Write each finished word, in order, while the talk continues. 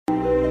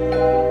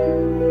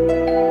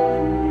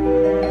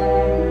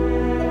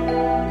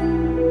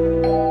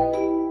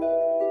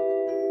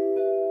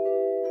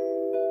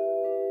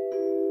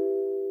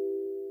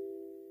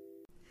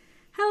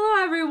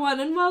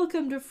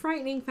welcome to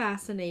Frightening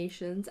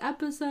Fascinations,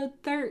 episode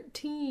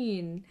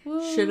 13.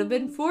 Woo. Should have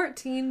been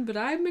 14, but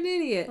I'm an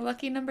idiot.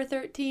 Lucky number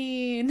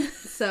 13.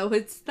 So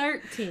it's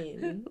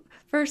 13.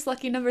 First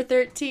lucky number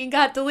 13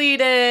 got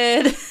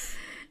deleted.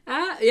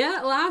 Yeah,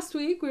 last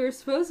week we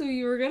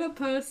were gonna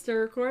post a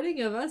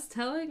recording of us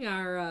telling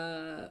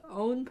our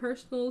own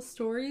personal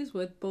stories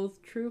with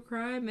both true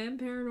crime and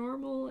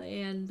paranormal,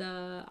 and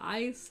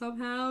I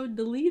somehow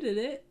deleted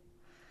it.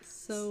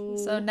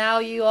 So now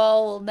you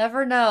all will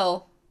never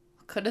know.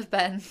 Could have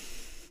been.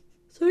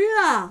 So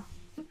yeah.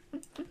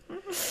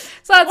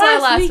 So that's why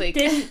last week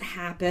didn't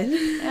happen.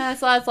 Yeah,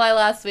 so that's why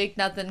last week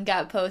nothing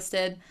got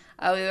posted.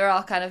 We were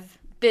all kind of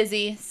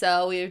busy,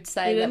 so we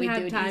decided that we'd do it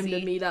easy. We didn't have time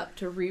to meet up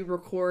to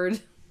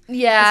re-record.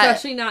 Yeah.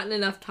 Especially not in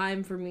enough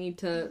time for me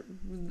to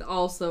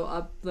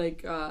also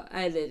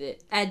edit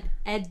it.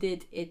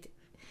 Edit it.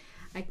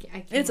 I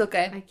can't. It's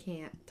okay. I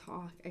can't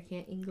talk. I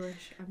can't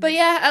English. But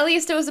yeah, at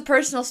least it was a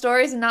personal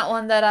stories and not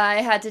one that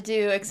I had to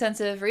do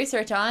extensive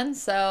research on,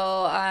 so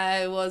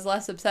I was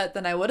less upset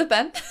than I would have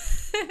been.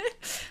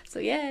 So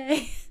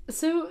yay.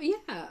 So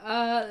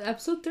yeah,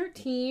 episode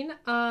 13.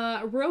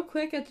 Real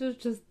quick, at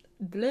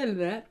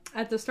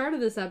the start of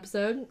this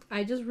episode,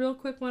 I just real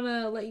quick want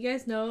to let you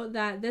guys know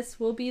that this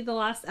will be the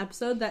last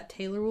episode that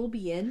Taylor will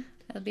be in.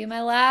 That'll be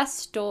my last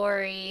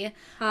story.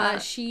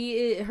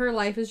 Her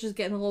life is just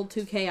getting a little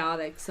too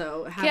chaotic,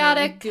 so...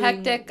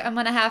 Hectic. I'm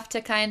gonna have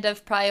to kind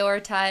of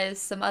prioritize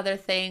some other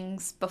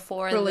things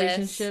before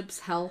relationships,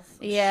 health,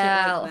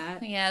 yeah, shit like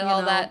that. Yeah,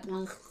 all that.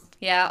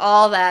 Yeah,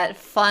 all that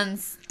fun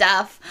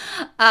stuff.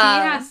 She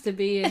has to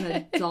be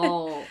an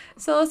adult.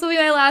 So this will be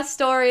my last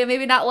story.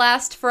 Maybe not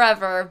last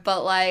forever,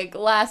 but like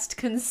last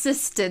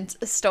consistent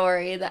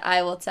story that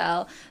I will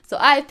tell. So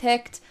I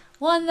picked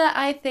one that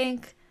I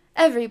think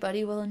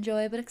everybody will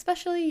enjoy, but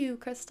especially you,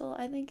 Crystal.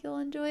 I think you'll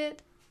enjoy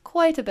it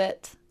quite a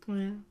bit.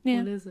 Yeah.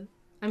 What is it?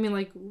 I mean,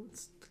 like...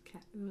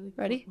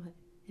 Ready? What?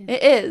 Yeah.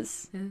 It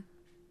is.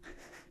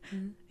 Yeah.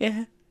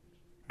 Yeah.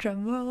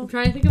 Drum roll. I'm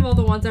trying to think of all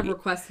the ones I've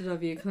requested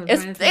of you.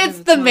 It's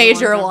the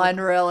major one,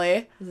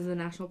 really. Is it the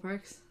national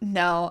parks?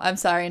 No, I'm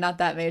sorry, not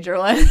that major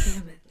one. Damn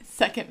it.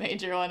 Second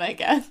major one, I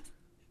guess.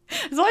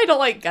 That's why I don't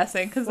like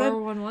guessing, because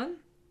 411?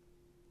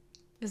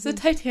 It's a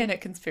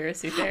Titanic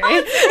conspiracy theory. Yay!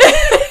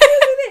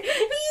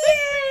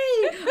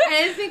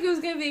 I didn't think it was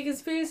going to be a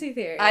conspiracy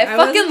theory. I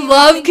fucking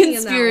love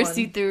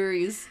conspiracy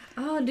theories.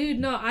 Oh, dude,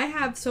 no. I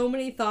have so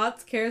many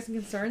thoughts, cares, and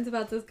concerns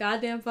about this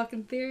goddamn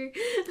fucking theory.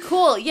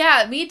 Cool.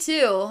 Yeah, me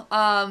too.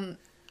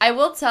 I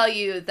will tell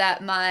you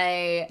that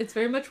It's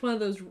very much one of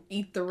those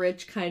eat the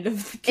rich kind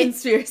of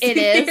conspiracy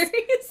theories. It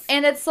is.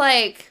 And it's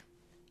like,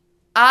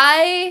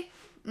 my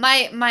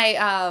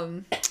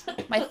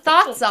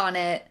thoughts on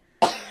it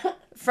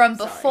from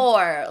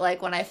before,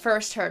 like when I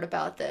first heard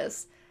about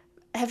this,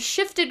 have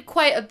shifted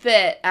quite a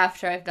bit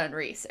after I've done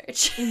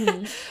research.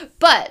 Mm-hmm.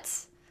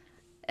 But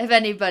if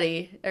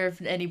anybody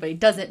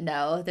doesn't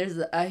know, there's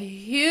a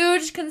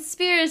huge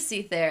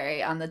conspiracy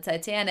theory on the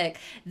Titanic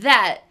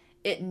that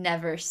it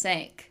never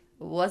sank.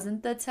 It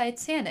wasn't the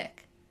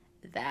Titanic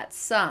that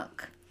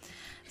sunk.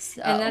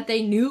 So, and that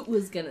they knew it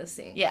was gonna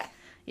sink. Yeah.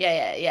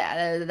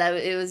 That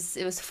it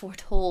was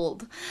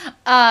foretold.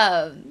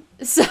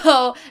 So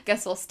I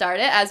guess we'll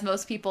start it. As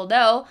most people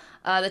know,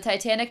 the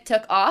Titanic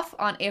took off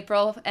on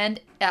April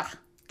 15th,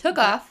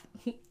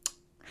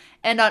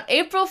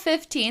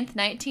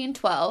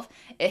 1912,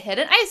 it hit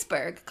an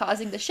iceberg,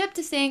 causing the ship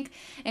to sink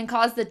and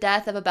caused the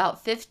death of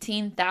about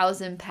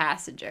 15,000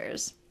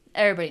 passengers.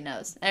 Everybody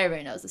knows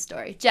the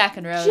story. Jack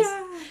and Rose.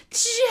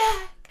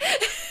 Jack.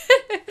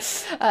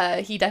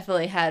 He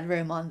definitely had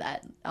room on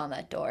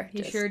that door.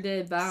 He sure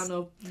did, but I don't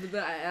know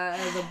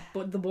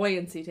the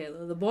buoyancy,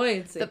 Taylor. The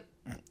buoyancy.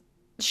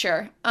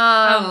 Sure.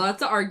 I don't know, that's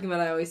the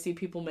argument I always see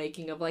people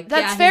making of like,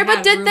 that's fair,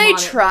 but did they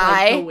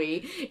try?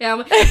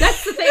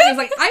 That's the thing, is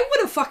like, I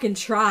would have fucking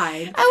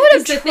tried. I would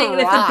have tried. The thing, and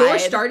if the door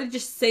started to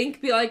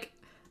sink, be like,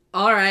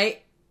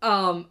 alright,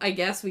 I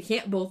guess we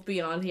can't both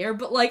be on here,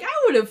 but like,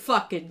 I would have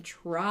fucking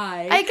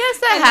tried. I guess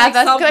that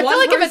happens, I feel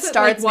like if it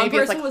starts, like, maybe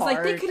it's like one person was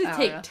hard. like, they could have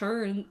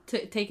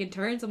taken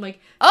turns. I'm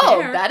like, oh,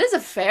 that is a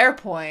fair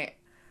point.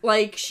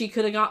 Like, she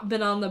could have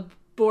been on the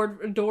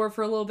door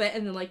for a little bit,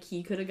 and then like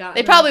he could have gotten.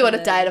 They probably would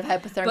have died of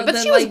hypothermia, but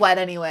she was wet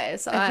anyway,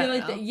 so I feel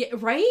like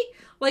right?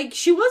 Like,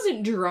 she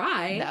wasn't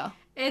dry. No.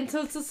 And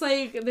so it's just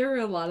like, there are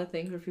a lot of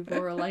things where people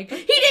were like,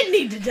 he didn't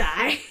need to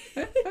die.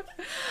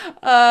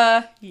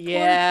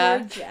 Yeah.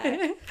 Poor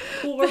Jack.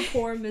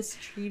 Poor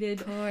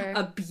mistreated,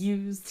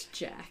 abused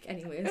Jack.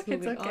 Anyways,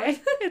 moving on.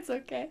 It's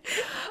okay.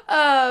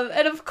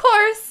 And of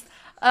course,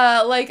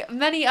 like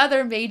many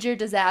other major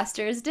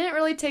disasters, it didn't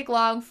really take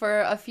long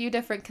for a few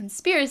different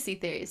conspiracy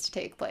theories to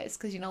take place.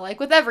 Because, like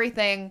with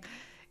everything,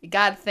 you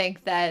gotta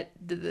think that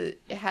it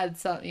had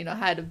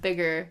had a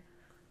bigger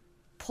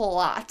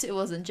plot. It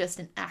wasn't just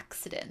an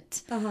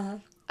accident.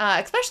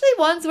 Especially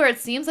ones where it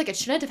seems like it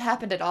shouldn't have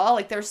happened at all.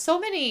 Like, there's so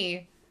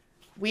many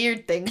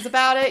weird things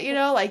about it,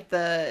 like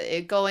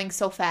it going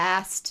so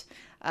fast.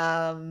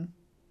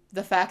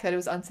 The fact that it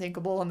was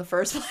unsinkable in the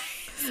first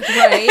place.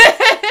 Right.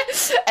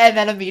 and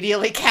then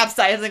immediately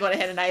capsizing when it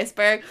hit an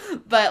iceberg.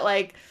 But,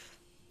 like,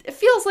 it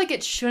feels like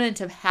it shouldn't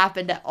have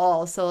happened at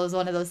all. So it was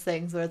one of those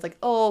things where it's like,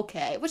 oh,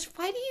 okay. Which,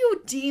 why do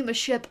you deem a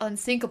ship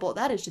unsinkable?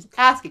 That is just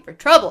asking for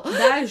trouble.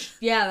 That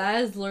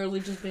is literally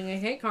just being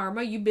like, hey,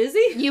 Karma, you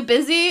busy? You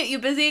busy? You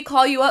busy?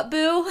 Call you up,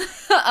 boo?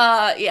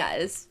 Yeah,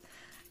 it's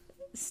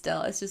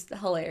just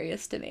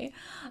hilarious to me.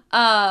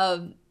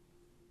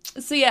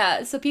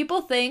 So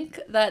people think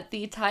that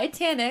the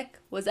Titanic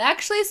was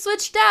actually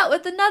switched out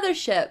with another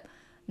ship.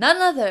 None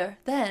other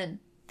than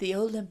the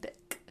Olympic.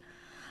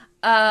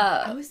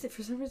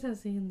 For some reason I was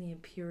thinking the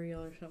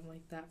Imperial or something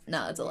like that.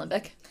 No, it's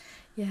Olympic.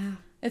 Yeah.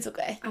 It's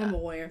okay. I'm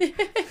aware.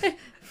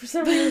 For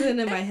some reason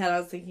in my head I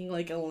was thinking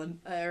like Empire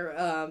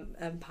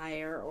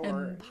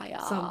or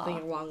something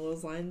along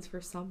those lines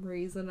for some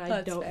reason.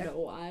 I don't know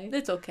why.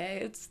 It's okay.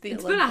 It's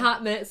Olympic. Been a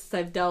hot minute since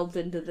I've delved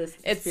into this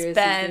conspiracy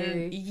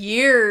theory.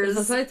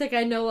 Years. So I think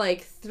I know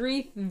like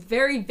 3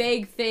 very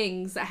vague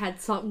things that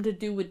had something to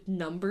do with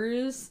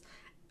numbers,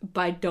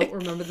 but I don't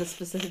remember the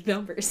specific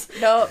numbers.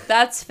 No,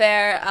 that's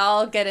fair.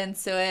 I'll get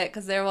into it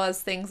because there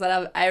was things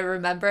that I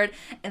remembered,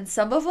 and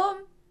some of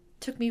them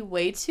took me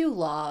way too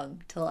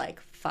long to, like,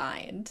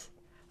 find.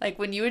 Like,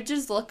 when you would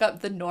just look up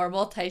the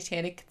normal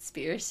Titanic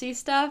conspiracy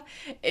stuff,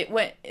 it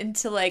went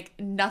into, like,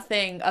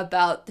 nothing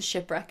about the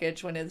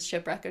shipwreckage when the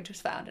shipwreckage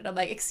was found. And I'm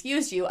like,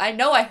 excuse you, I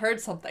know I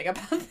heard something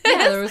about this.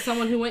 Yeah, there was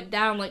someone who went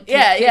down, like,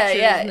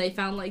 pictures, and they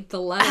found, like,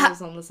 the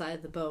letters on the side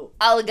of the boat.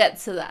 I'll get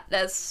to that.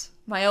 That's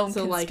my own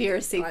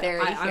conspiracy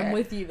theory here. I'm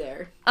with you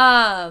there.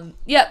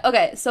 Yep,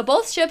 okay. So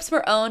both ships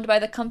were owned by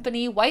the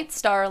company White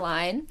Star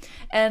Line,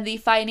 and the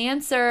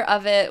financier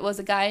of it was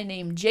a guy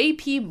named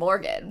J.P.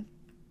 Morgan.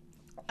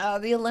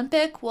 The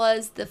Olympic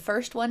was the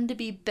first one to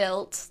be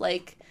built,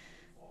 like,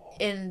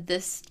 in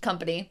this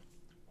company.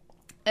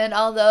 And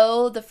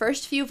although the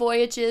first few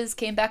voyages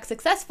came back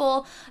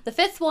successful, the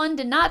 5th one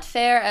did not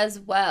fare as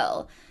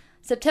well.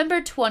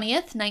 September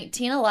 20th,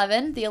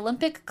 1911, the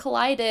Olympic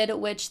collided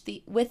with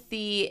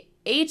the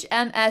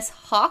HMS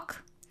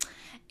Hawk,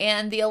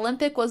 and the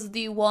Olympic was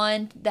the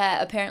one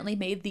that apparently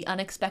made the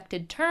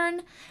unexpected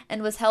turn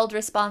and was held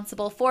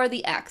responsible for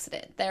the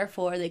accident.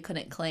 Therefore, they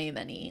couldn't claim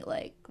any,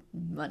 like,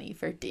 money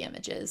for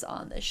damages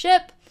on the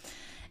ship.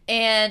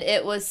 And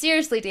it was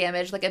seriously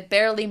damaged. Like, it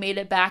barely made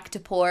it back to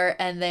port,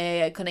 and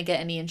they couldn't get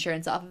any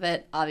insurance off of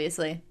it.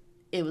 Obviously,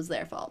 it was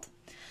their fault.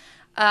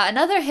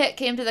 Another hit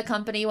came to the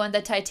company when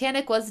the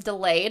Titanic was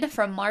delayed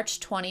from March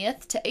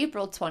 20th to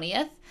April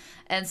 20th,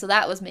 and so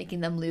that was making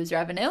them lose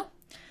revenue.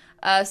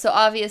 So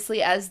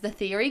obviously, as the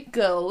theory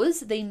goes,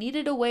 they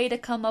needed a way to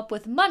come up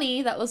with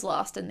money that was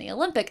lost in the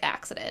Olympic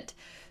accident.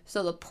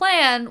 So the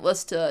plan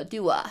was to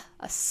do a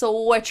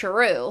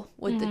switcheroo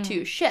with the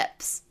two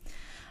ships.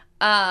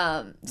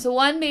 So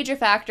one major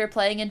factor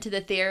playing into the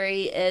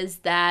theory is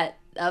that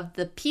of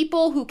the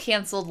people who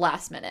canceled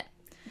last minute.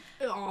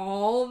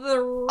 All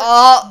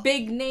the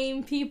big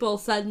name people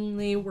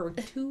suddenly were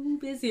too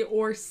busy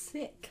or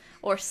sick.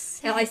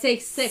 And I say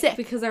sick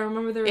because I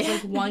remember there was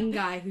like one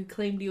guy who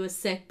claimed he was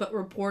sick, but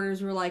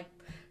reporters were like,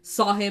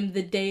 saw him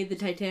the day the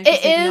Titanic was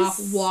taking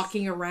off,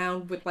 walking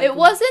around with like. It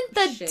wasn't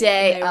the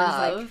day of.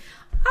 Like,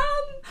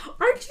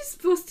 aren't you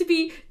supposed to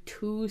be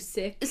too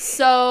sick?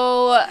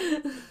 So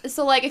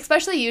like,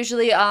 especially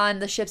usually on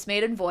the ship's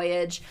maiden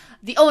voyage,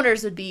 the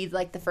owners would be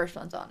like the first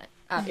ones on it,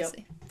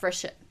 obviously. Yep. First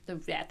ship.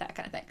 Yeah, that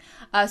kind of thing.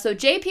 So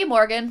J.P.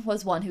 Morgan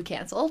was one who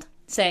canceled,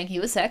 saying he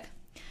was sick.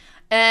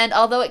 And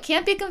although it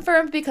can't be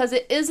confirmed because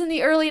it is in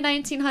the early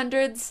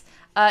 1900s,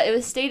 it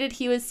was stated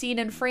he was seen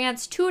in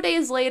France 2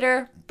 days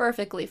later,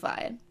 perfectly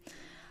fine.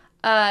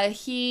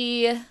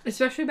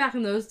 Especially back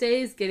in those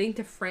days, getting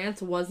to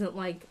France wasn't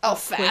like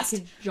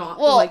fast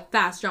jaunt,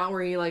 fast jaunt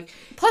where you like.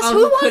 Plus,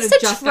 who wants to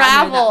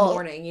travel that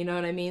morning? You know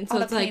what I mean? So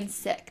on it's a plane like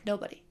sick.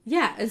 Nobody.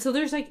 Yeah, and so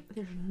there's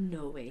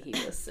no way he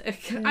was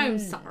sick. I'm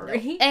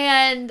sorry.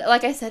 And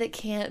like I said, it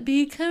can't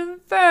be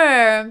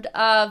confirmed.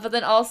 But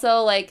then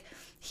also like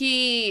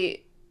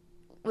he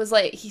was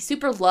like he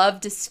super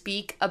loved to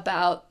speak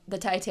about the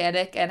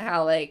Titanic and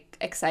how like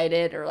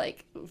excited or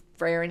like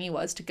raring he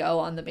was to go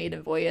on the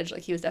maiden voyage.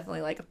 Like he was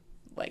definitely like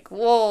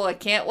whoa, I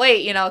can't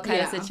wait,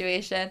 kind of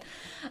situation.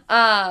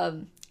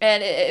 And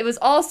it was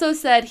also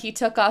said he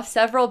took off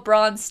several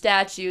bronze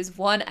statues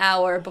 1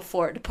 hour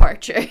before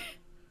departure.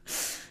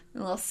 A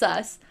little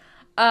sus.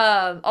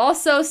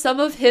 Also, some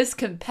of his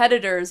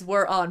competitors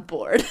were on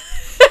board.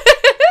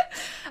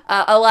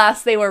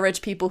 Alas, they were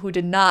rich people who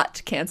did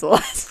not cancel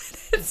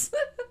last minute.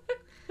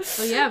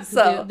 Well, yeah,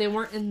 because they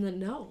weren't in the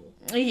know.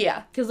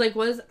 Yeah. Because,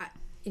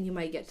 and you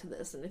might get to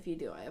this, and if you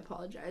do, I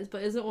apologize,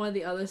 but isn't one of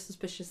the other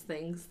suspicious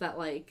things that,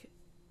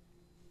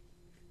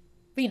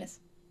 Venus.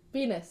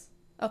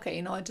 Okay,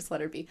 you know what? Just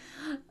let her be.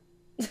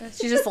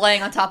 She's just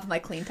laying on top of my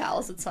clean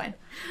towels. It's fine.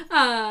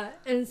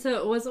 And so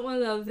it wasn't one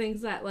of the other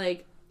things that,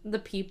 the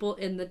people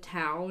in the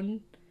town,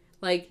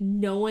 like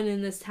no one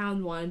in this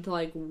town wanted to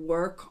like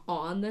work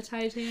on the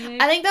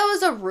Titanic. I think that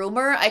was a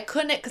rumor. I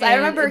couldn't, because I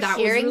remember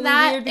hearing really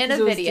that in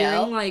a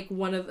video.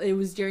 It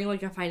was during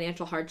like a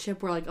financial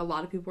hardship where like a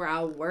lot of people were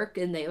out of work,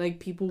 and they like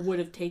people would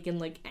have taken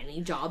like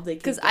any job they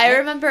could. Because I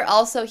remember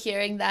also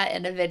hearing that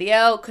in a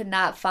video. Could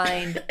not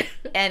find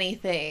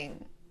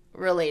anything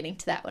relating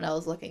to that when I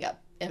was looking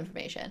up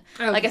information.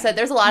 Okay. Like I said,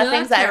 there's a lot of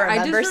things that I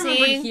remember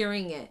seeing.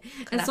 Hearing it.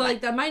 And so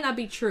like that might not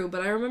be true,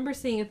 but I remember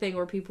seeing a thing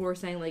where people were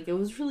saying like it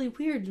was really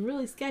weird and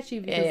really sketchy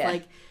because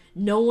like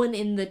no one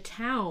in the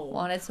town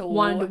wanted to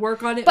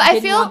work on it, but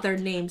didn't want their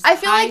names. I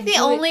feel like the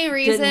only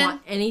reason didn't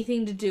want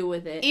anything to do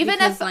with it, even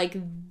because if like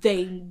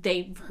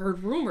they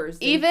heard rumors.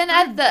 Even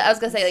at the, I was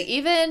gonna say like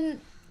even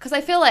because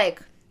I feel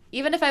like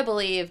even if I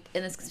believed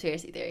in this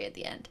conspiracy theory at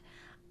the end,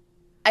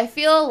 I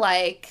feel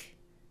like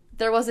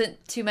there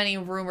wasn't too many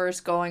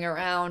rumors going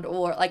around,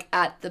 or like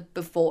at the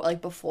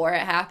before it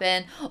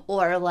happened,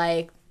 or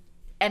like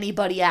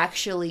anybody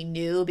actually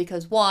knew,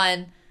 because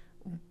one,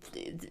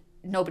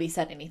 nobody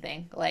said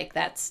anything. Like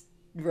that's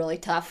really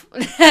tough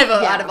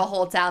out of a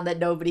whole town that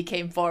nobody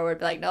came forward,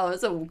 be like, no,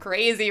 it's a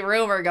crazy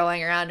rumor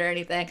going around or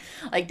anything.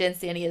 Like didn't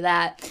see any of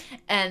that.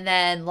 And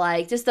then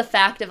like just the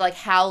fact of like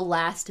how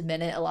last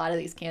minute a lot of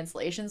these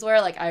cancellations were,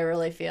 like I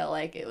really feel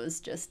like it was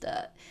just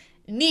a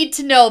need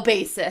to know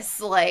basis,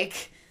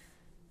 like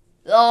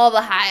all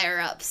the higher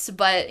ups.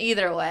 But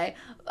either way,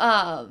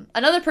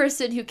 another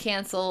person who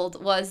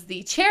canceled was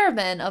the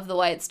chairman of the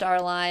White Star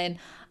Line,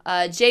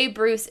 J.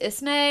 Bruce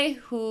Ismay,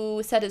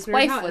 who said his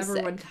wife was sick.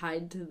 Everyone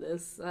tied to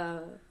this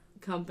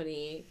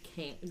company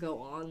can't go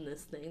on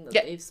this thing that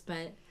they've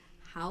spent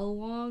how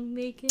long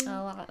making?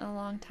 A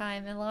long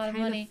time and a lot of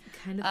money.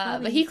 Funny,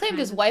 but he claimed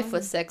his wife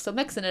was sick, so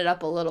mixing it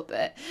up a little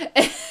bit.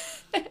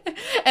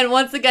 And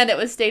once again, it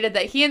was stated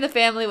that he and the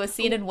family was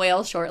seen in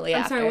Wales shortly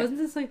after. I'm sorry, wasn't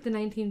this like the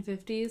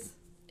 1950s?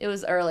 It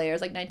was earlier. It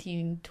was like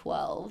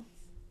 1912.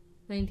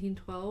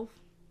 1912?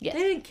 Yes. They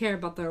didn't care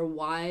about their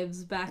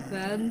wives back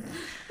then.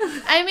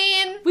 I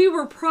mean... We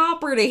were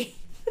property.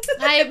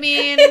 I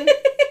mean...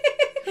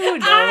 Who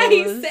knows?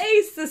 I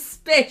say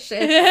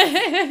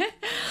suspicious.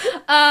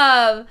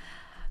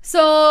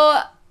 So...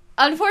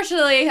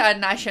 Unfortunately,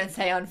 and I shouldn't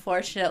say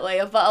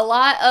unfortunately, but a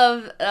lot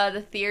of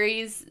the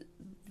theories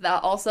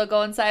that also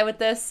coincide with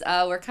this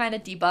were kind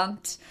of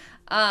debunked.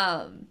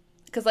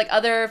 Because like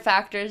other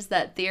factors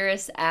that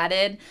theorists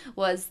added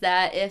was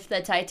that if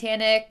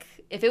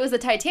it was the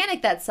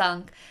Titanic that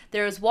sunk,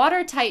 there was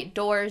watertight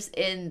doors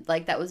in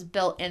like that was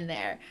built in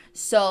there,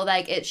 so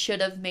like it should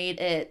have made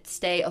it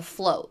stay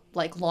afloat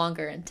like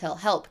longer until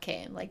help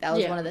came. Like that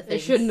was one of the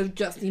things. It shouldn't have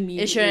just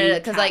immediately. It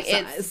shouldn't, because like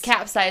it's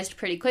capsized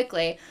pretty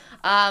quickly.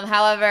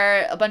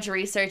 However, a bunch of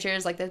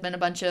researchers, like there's been a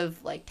bunch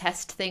of like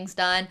test things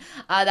done,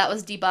 that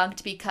was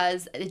debunked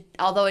because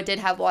although it did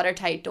have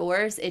watertight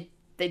doors,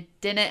 they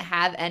didn't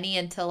have any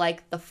until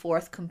like the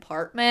fourth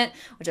compartment,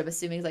 which I'm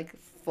assuming is like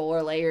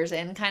 4 layers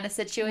in kind of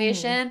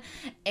situation.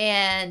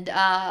 And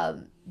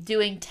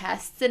doing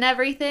tests and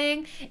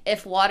everything,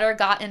 if water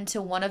got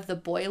into one of the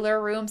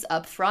boiler rooms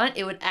up front,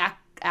 it would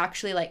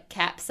actually like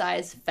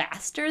capsize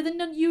faster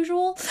than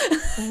usual,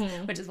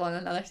 which is one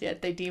another. Yeah,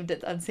 they deemed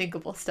it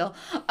unsinkable still.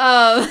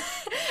 But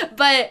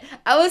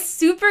I was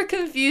super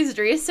confused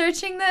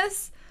researching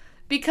this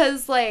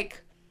because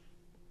like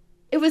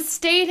it was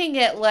stating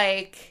it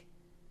like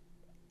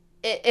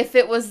if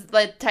it was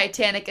the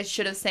Titanic, it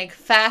should have sank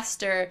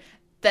faster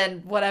than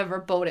whatever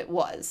boat it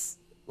was.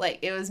 Like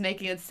it was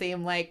making it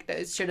seem like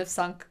it should have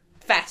sunk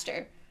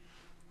faster,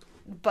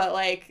 but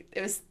like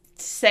it was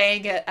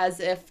saying it as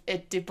if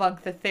it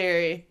debunked the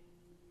theory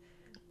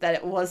that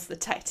it was the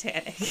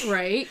Titanic.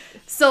 Right.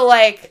 So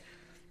like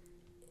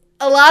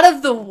a lot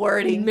of the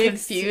wording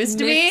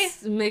confused me.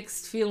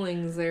 Mixed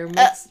feelings there.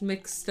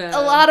 Mixed. A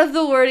lot of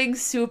the wording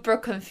super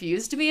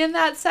confused me in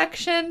that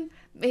section.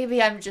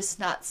 Maybe I'm just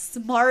not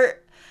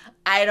smart.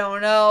 I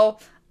don't know.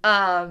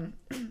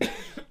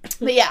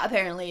 But yeah,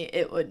 apparently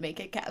it would make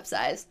it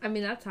capsize. I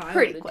mean, that's how I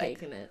would have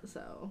taken it,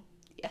 so.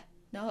 Yeah,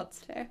 no, that's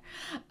fair.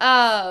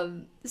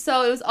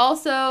 So it was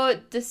also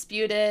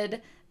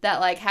disputed that,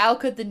 like, how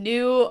could the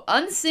new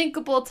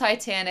unsinkable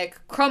Titanic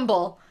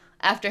crumble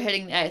after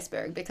hitting the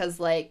iceberg? Because,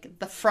 like,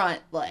 the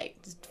front,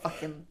 like, just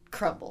fucking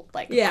crumbled.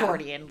 Like,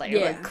 accordion,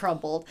 like,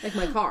 crumbled. Like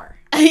my car.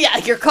 Yeah,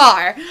 like your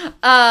car.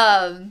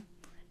 And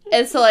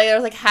so, like, there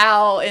was, like,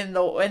 how in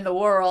the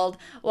world?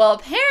 Well,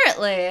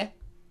 apparently,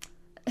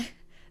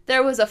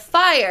 there was a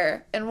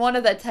fire in one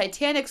of the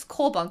Titanic's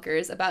coal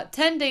bunkers about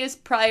 10 days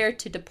prior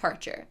to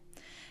departure,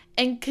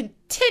 and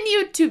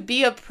continued to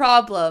be a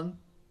problem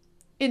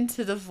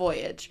into the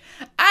voyage.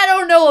 I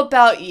don't know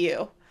about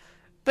you,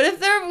 but if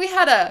we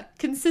had a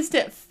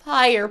consistent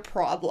fire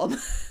problem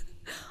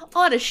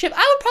on a ship,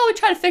 I would probably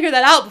try to figure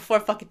that out before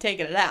fucking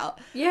taking it out.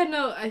 Yeah,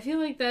 no, I feel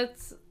like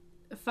that's...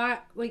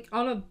 like,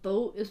 on a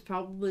boat is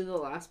probably the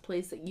last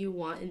place that you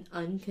want an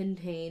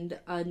uncontained,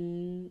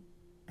 unmeant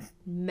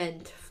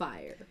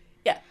fire.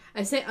 Yeah.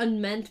 I say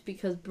unmeant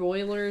because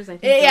boilers, I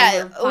think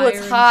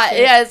it's hot.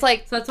 Yeah, it's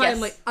like... So that's why I'm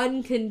like,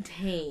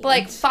 uncontained. But,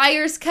 like,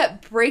 fires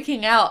kept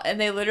breaking out, and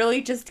they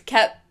literally just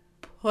kept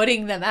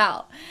putting them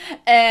out.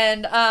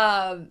 And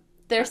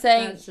they're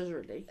saying That's just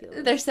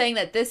ridiculous. they're saying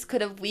that this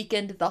could have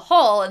weakened the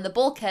hull and the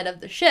bulkhead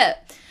of the ship,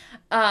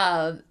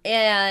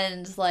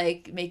 and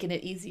like making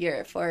it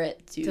easier for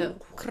it to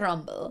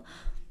crumble.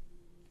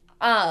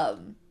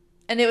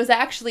 And it was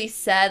actually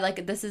said,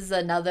 like, this is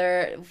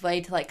another way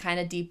to, like, kind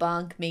of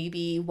debunk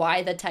maybe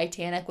why the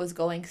Titanic was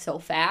going so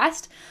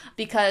fast.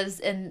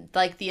 Because in,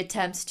 like, the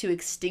attempts to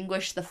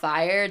extinguish the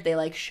fire, they,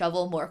 like,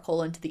 shovel more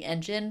coal into the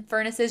engine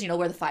furnaces, you know,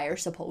 where the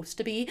fire's supposed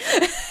to be.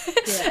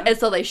 Yeah. And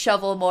so they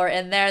shovel more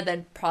in there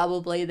than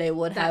probably they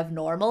would have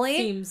normally.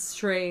 Seems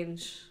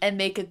strange. And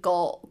make it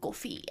go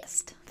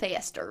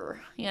faster.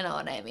 You know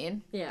what I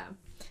mean? Yeah.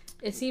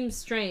 It seems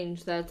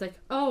strange that it's like,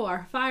 oh,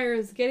 our fire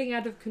is getting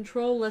out of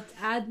control, let's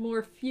add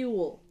more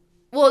fuel.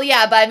 Well,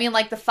 yeah, but I mean,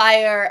 like, the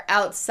fire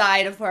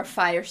outside of where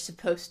fire's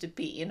supposed to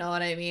be, you know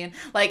what I mean?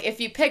 Like, if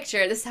you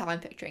picture, this is how I'm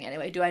picturing it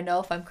anyway, do I know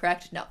if I'm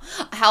correct? No.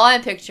 How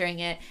I'm picturing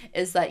it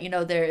is that, you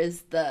know, there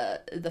is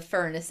the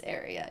furnace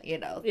area, you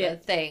know, the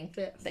thing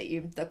that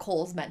the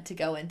coal's meant to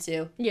go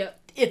into.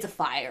 Yep. It's a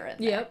fire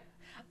in there. Yep.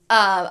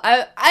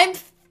 I'm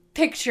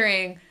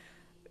picturing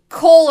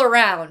coal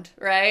around,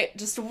 right?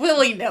 Just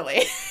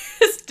willy-nilly.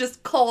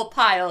 Just coal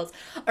piles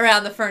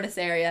around the furnace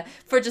area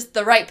for just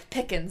the ripe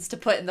pickings to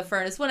put in the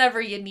furnace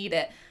whenever you need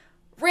it.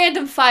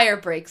 Random fire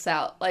breaks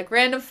out. Like,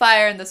 random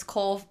fire in this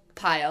coal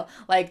pile.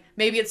 Like,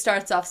 maybe it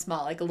starts off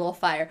small, like a little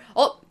fire.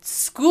 Oh,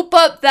 scoop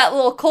up that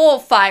little coal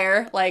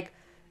fire. Like,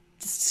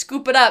 just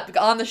scoop it up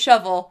on the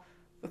shovel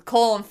with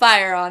coal and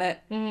fire on it.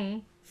 Mm-hmm.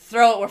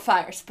 Throw it where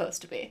fire's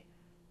supposed to be.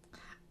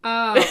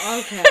 Oh,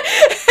 okay.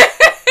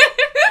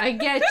 I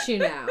get you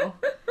now.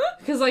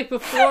 Because, like,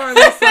 before I'm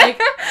just like...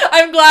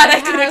 I'm glad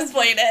I could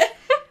explain it.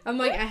 I'm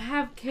like, I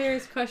have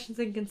curious questions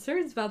and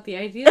concerns about the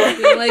idea of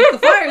being like, the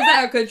fire's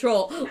out of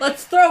control.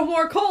 Let's throw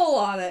more coal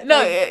on it. No,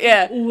 like,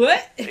 yeah.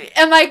 What?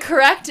 Am I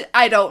correct?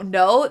 I don't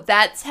know.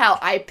 That's how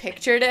I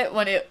pictured it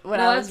when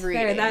I was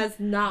reading. Fair. That is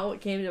not what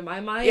came to my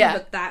mind, yeah.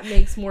 But that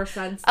makes more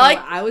sense than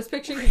what I was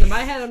picturing, because in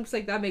my head, I'm just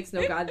like, that makes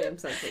no goddamn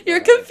sense. Your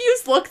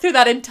confused look through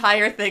that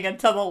entire thing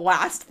until the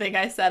last thing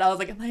I said. I was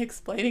like, am I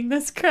explaining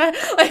this correct?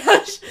 Like,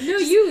 no,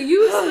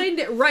 you explained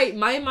it right.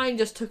 My mind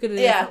just took it a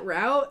different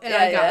route, and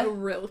I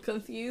got real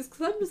confused,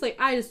 because I'm just like,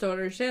 I just don't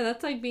understand.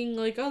 That's like being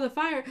like, oh,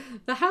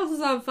 the house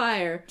is on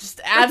fire.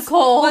 Just add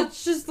coal.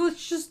 Let's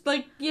just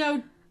like, you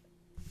know,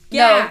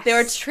 gas. No, they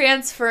were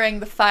transferring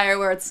the fire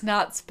where it's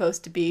not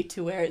supposed to be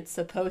to where it's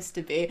supposed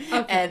to be.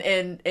 Okay.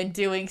 And in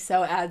doing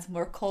so adds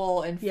more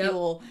coal and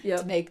fuel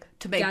to make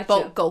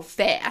boat go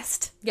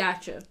fast.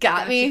 Gotcha.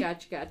 Got me?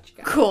 Gotcha.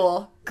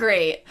 Cool.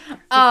 Great.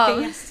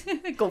 Go fast.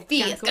 Go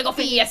fast. Go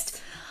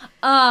fast.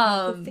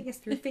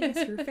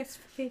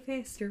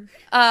 Faster.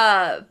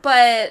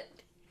 But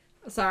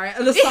sorry,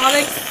 the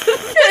Sonic.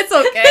 It's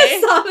okay.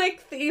 The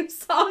Sonic theme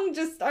song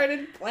just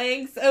started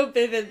playing so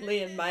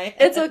vividly in my head.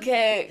 It's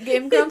okay.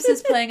 Game Grumps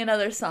is playing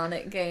another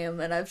Sonic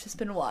game, and I've just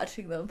been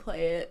watching them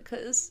play it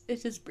because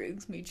it just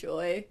brings me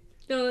joy.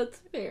 No, that's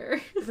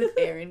fair. With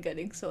Aaron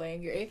getting so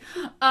angry.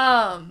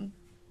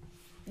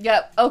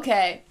 Yep.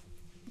 Okay.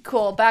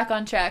 Cool. Back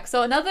on track.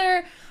 So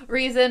another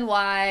reason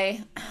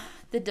why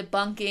the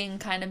debunking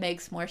kind of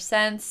makes more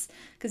sense,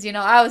 because, you know,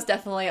 I was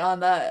definitely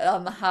on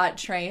the hot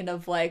train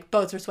of, like,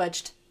 boats were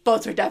switched.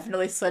 Boats were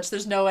definitely switched.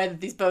 There's no way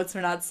that these boats were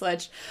not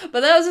switched.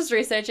 But then I was just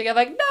researching. I'm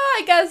like, no,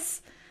 I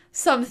guess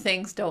some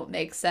things don't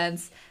make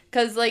sense.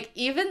 Because, like,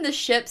 even the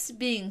ships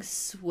being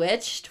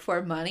switched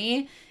for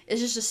money is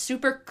just a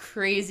super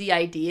crazy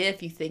idea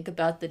if you think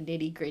about the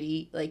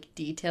nitty-gritty, like,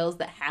 details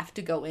that have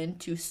to go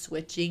into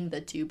switching the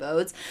two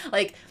boats.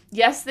 Like,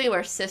 yes, they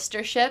were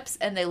sister ships,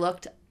 and they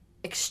looked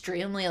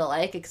extremely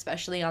alike,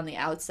 especially on the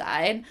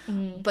outside,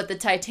 but the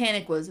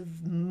Titanic was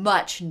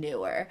much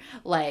newer,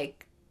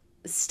 like,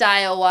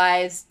 style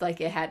wise. Like,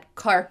 it had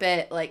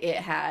carpet, like,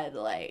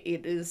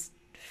 it is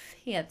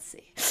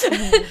fancy.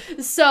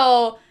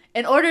 So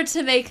in order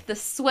to make the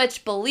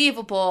switch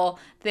believable,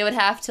 they would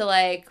have to,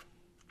 like,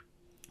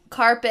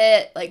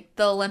 carpet, like,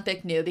 the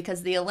Olympic new,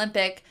 because the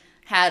Olympic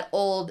had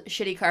old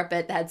shitty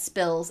carpet that had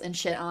spills and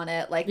shit on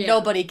it. Like,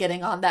 nobody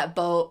getting on that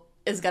boat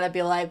is gonna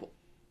be like,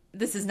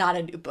 this is not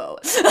a new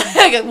boat.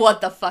 Like, what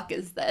the fuck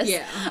is this?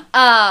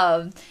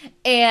 Yeah.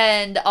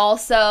 And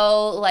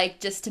also, like,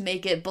 just to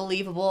make it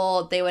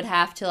believable, they would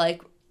have to,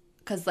 like,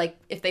 because, like,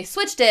 if they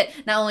switched it,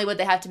 not only would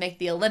they have to make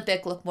the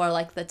Olympic look more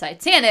like the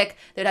Titanic,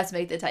 they would have to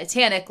make the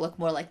Titanic look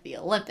more like the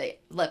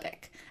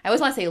Olympic. I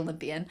always want to say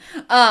Olympian.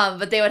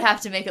 But they would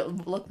have to make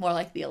it look more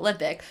like the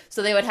Olympic.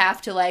 So they would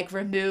have to, like,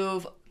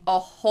 remove a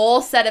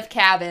whole set of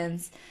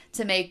cabins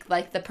to make,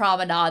 like, the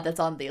promenade that's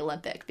on the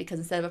Olympic, because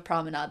instead of a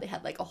promenade, they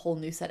had, like, a whole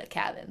new set of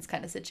cabins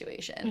kind of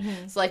situation.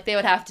 So, like, they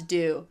would have to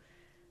do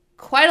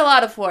quite a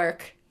lot of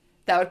work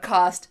that would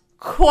cost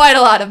quite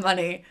a lot of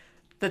money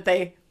that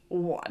they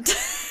want.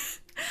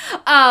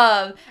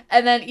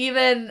 And then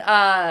even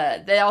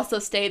they also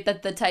state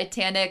that the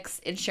Titanic's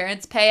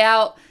insurance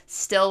payout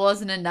still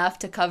wasn't enough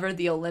to cover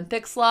the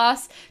Olympics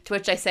loss, to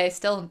which I say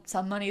still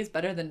some money is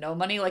better than no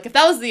money. Like, if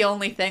that was the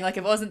only thing, like,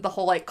 if it wasn't the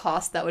whole, like,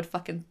 cost that would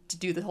fucking to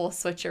do the whole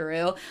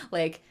switcheroo,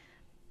 like,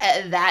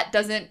 that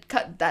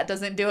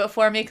doesn't do it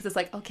for me, because it's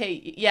like,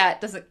 okay, yeah, it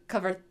doesn't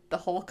cover the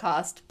whole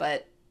cost,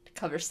 but it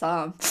covers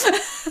some.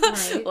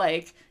 Right.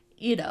 Like,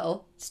 you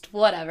know, just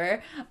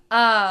whatever.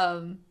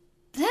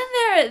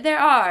 Then there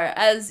are,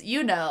 as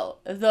you know,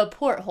 the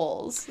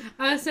portholes.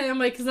 I was saying, I'm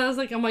like,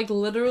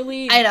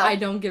 literally, I know. I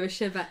don't give a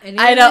shit about any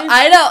I of know, this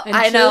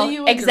I until know,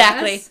 you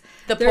exactly. address-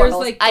 The there's,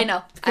 portholes, like, I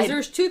know. Because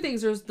there's two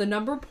things. There's the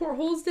number of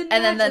portholes didn't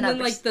And then match, the and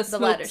numbers, then, like, the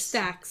the letters.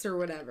 smokestacks or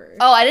whatever.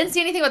 Oh, I didn't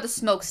see anything about the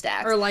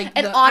smokestacks. Or, like,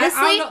 and I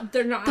honestly, don't know,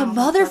 they're not, the I don't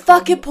know if they're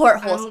called- motherfucking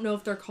portholes. I don't know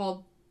if they're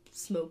called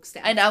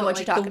smokestacks. I know but, what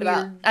like, you're talking the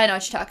about. weird I know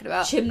what you're talking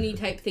about. chimney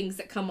type things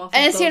that come off. I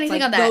didn't of see boats, anything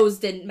like, on that. Those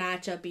didn't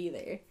match up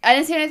either. I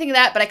didn't see anything of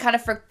that, but I kind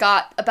of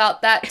forgot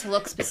about that to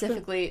look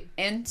specifically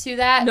into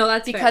that. No,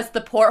 that's because fair.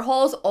 the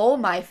portholes, oh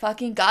my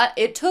fucking god,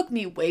 it took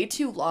me way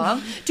too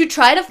long to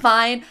try to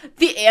find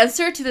the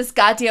answer to this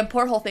goddamn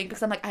porthole thing,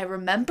 because I'm like, I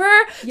remember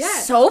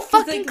so 'cause,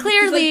 fucking like,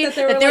 clearly that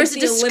they were, that there like, was a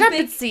the Olympic-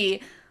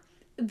 discrepancy.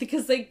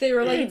 Because, like, they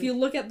were, like, if you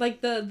look at,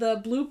 like,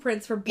 the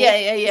blueprints for both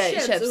Yeah,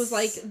 ships, ships. it was,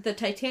 like, the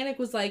Titanic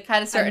was, like...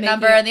 Had a certain I'm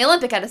number, making- and the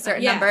Olympic had a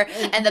certain Yeah. number,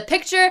 and the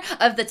picture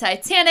of the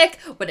Titanic,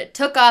 when it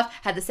took off,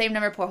 had the same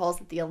number of portholes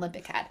that the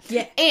Olympic had.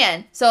 Yeah.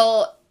 And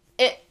so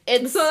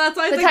it's So that's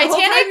why the the whole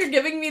time Titanic. you're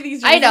giving me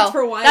these I reasons know.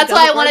 for why That's it why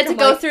I doesn't wanted work. to I'm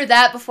go like- through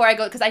that before I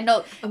go, because I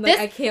know I'm this like,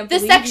 I can't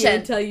this believe section you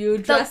until you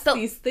address the-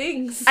 these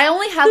things. I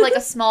only have like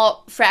a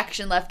small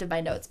fraction left in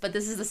my notes, but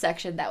this is the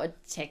section that would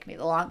take me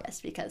the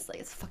longest, because like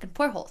it's fucking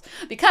portholes.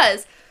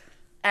 Because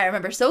I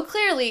remember so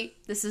clearly,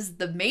 this is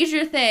the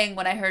major thing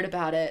when I heard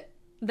about it.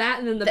 That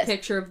and then the This.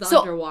 picture of the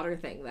So- underwater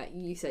thing that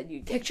you said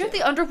you did. Picture of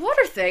the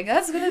underwater thing.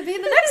 That's gonna be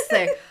the next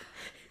thing.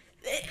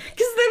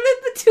 Because then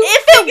the two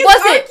If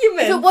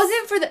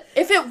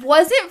it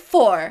wasn't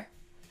for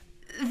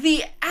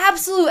the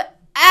absolute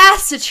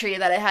assetry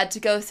that I had to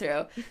go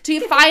through to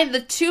find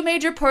the two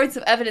major points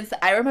of evidence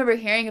that I remember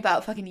hearing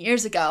about fucking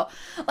years ago,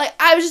 like,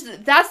 I was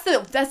just, that's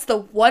the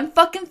one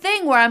fucking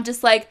thing where I'm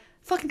just like,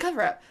 fucking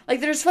cover up. Like,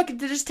 they're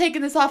just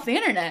taking this off the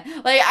internet.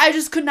 Like, I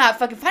just could not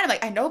fucking find it.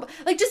 Like, I know, but,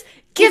 like, just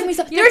give me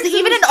something. Yeah, There's 'cause it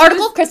even was- an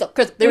article, Crystal,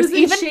 there was in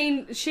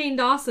even Shane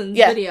Dawson's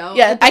yeah, video.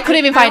 yeah. I couldn't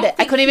even find don't it. I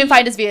think couldn't even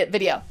find his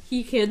video.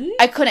 He couldn't.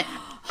 I couldn't.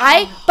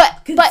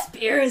 But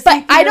Conspiracy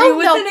but I don't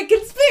theory know. within a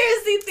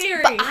conspiracy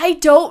theory. But I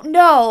don't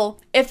know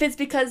if it's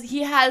because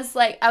he has,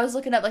 like, I was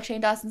looking up, like,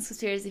 Shane Dawson's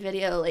conspiracy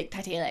video, like,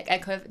 Titanic. I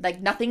could have,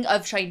 like, nothing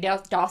of Shane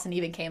Dawson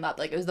even came up.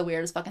 Like, it was the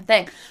weirdest fucking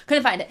thing.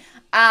 Couldn't find it.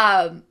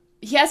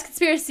 He has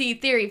conspiracy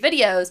theory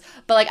videos,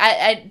 but, like,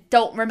 I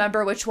don't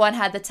remember which one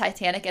had the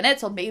Titanic in it,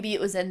 so maybe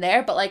it was in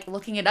there, but, like,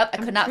 looking it up, I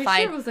could not pretty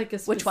find sure it was like a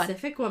which one.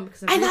 specific one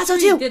because I thought so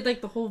he too. did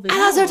like the whole video. I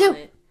thought so on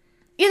too. it.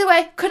 Either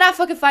way, could not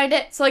fucking find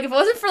it. So, like, if it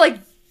wasn't for, like,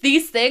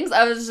 these things,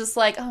 I was just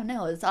like, oh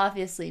no, it's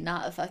obviously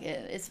not a fucking,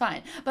 it's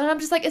fine. But I'm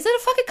just like, is it a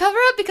fucking cover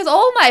up? Because,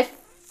 oh my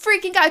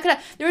freaking god,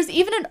 there was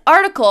even an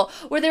article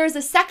where there was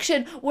a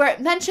section where it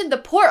mentioned the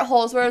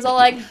portholes, where it was all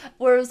like,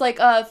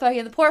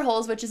 fucking the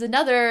portholes, which is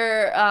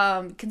another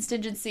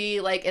contingency,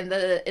 like, in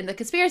the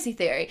conspiracy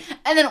theory.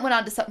 And then it went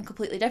on to something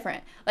completely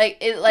different. Like,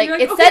 it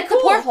okay, said cool.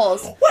 the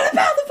portholes. What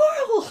about the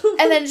portholes?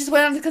 And then it just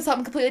went on to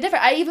something completely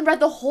different. I even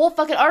read the whole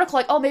fucking article,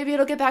 like, oh, maybe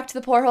it'll get back to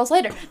the portholes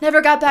later. Never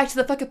got back to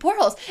the fucking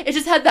portholes. It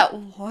just had that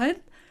one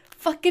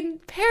fucking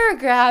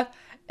paragraph,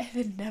 and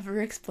it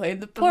never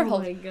explained the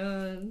portholes. Oh my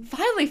god.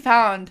 Finally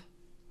found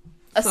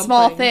a Something.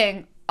 small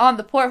thing on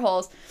the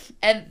portholes,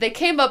 and they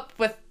came up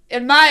with,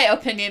 in my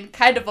opinion,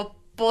 kind of a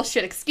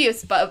bullshit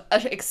excuse, but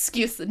an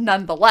excuse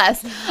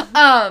nonetheless.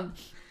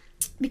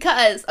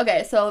 Because,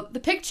 okay, so the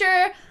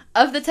picture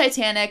of the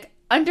Titanic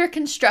under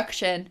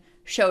construction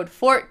showed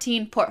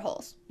 14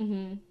 portholes.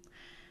 Mm-hmm.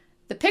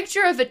 The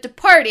picture of it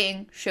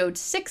departing showed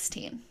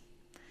 16.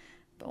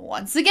 But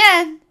once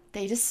again,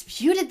 they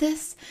disputed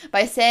this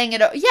by saying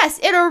it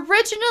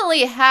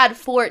originally had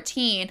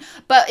 14,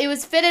 but it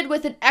was fitted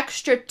with an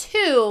extra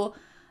 2,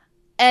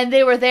 and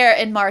they were there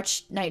in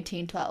March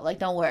 1912. Like,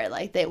 don't worry,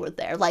 like, they were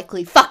there.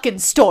 Likely fucking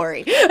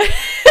story.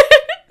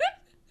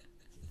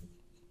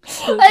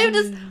 I'm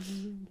just...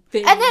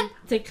 And then...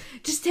 It's like,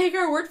 just take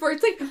our word for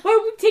it. It's like, why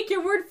would we take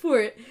your word for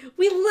it?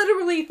 We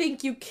literally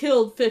think you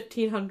killed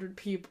 1,500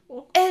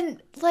 people.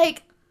 And,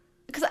 like...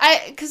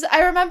 Because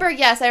I remember,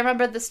 yes, I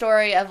remember the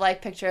story of,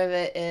 like, picture of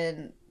it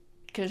in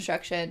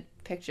construction,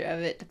 picture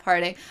of it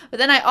departing. But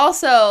then I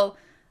also,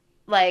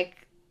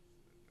 like,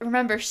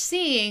 remember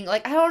seeing,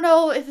 like, I don't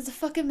know if it's a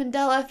fucking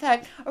Mandela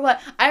effect or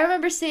what. I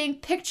remember seeing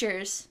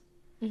pictures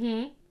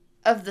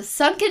of the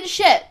sunken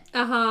ship.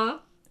 Uh-huh.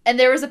 And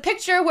there was a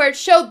picture where it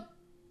showed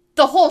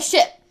the whole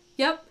ship.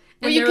 Yep.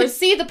 Where you could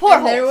see the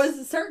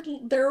portholes.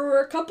 There were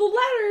a couple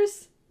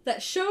letters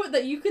that showed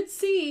that you could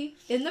see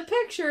in the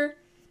picture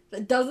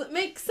that doesn't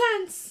make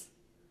sense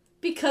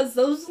because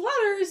those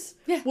letters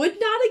would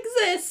not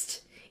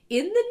exist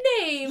in the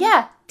name,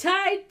 Yeah.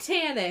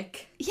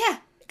 Titanic. Yeah.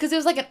 Because it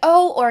was like an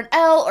O or an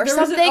L or There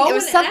something. Was an O it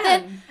was and an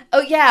something. M.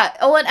 Oh, yeah.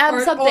 O and M Or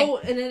an something. O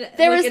and an,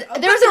 There like was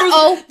an, there was an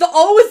O. The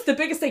O is the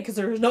biggest thing because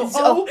there was no It's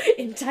O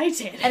in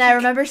Titanic. And I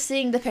remember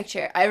seeing the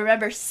picture. I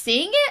remember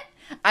seeing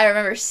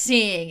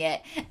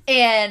it.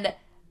 And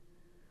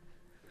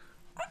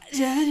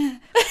I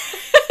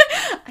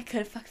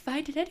couldn't fucking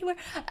find it anywhere.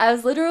 I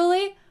was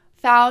literally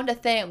found a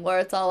thing where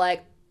it's all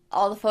like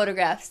all the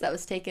photographs that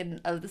was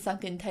taken of the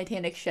sunken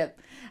Titanic ship.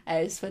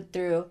 I just went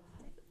through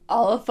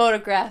all the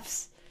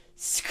photographs.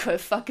 Just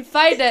couldn't fucking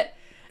find it.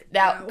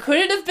 Now, could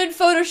it have been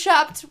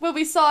photoshopped when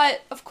we saw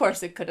it? Of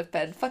course it could have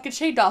been. Fucking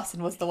Shane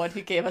Dawson was the one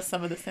who gave us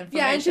some of this information.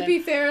 Yeah, and to be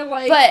fair,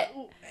 like, but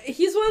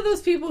he's one of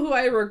those people who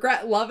I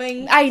regret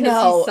loving. I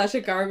know. He's such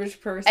a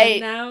garbage person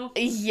now.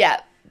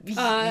 Yeah.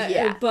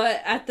 Yeah.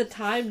 But at the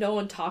time, no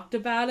one talked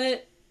about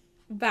it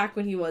back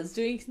when he was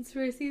doing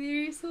conspiracy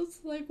theories. So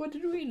it's like, what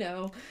did we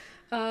know?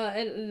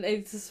 And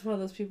it's just one of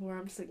those people where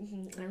I'm just like,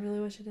 I really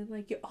wish I didn't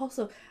like you.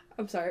 Also,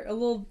 I'm sorry, a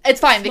little...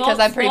 It's fine because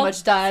I'm pretty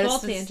much done.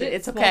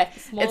 It's okay.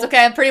 It's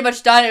okay, I'm pretty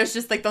much done. It was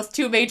just like those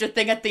two major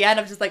thing at the end.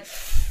 I'm just like...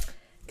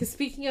 Because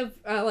speaking of,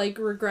 like,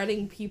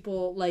 regretting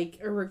people, like,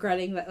 or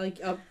regretting that,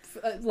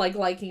 like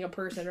liking a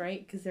person,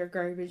 right? Because they're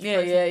garbage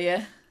person.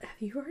 Yeah. Have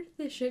you heard of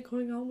this shit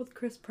going on with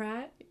Chris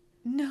Pratt?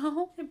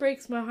 No. It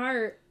breaks my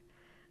heart.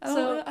 I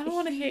don't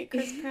want to hate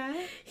Chris Pratt.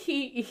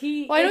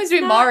 He. Why don't he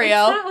be Mario?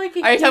 Are you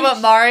talking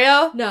about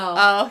Mario? No.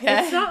 Oh,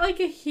 okay. It's not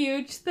like a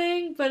huge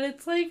thing, but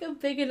it's like a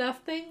big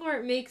enough thing where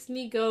it makes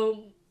me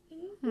go.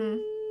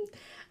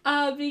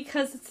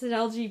 Because it's an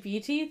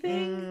LGBT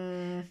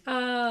thing.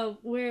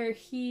 Where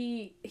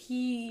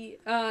he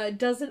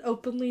doesn't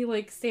openly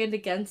like stand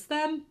against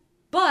them,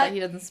 but he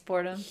doesn't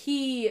support him.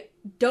 He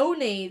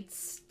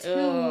donates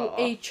to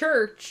a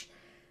church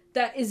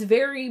that is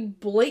very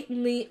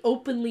blatantly,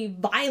 openly,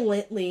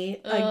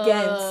 violently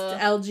against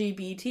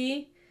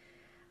LGBT.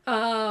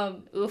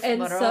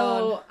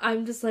 So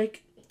I'm just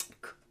like,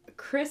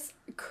 Chris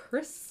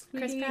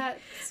Pratt,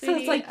 so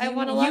it's like, I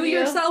want to love you. You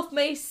yourself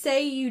may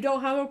say you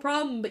don't have a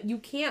problem, but you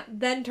can't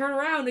then turn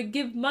around and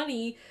give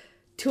money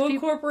to a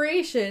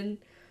corporation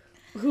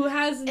who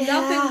has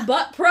nothing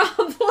but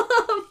problems.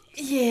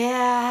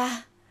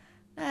 Yeah.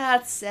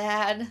 That's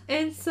sad.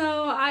 And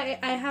so I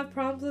have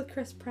problems with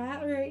Chris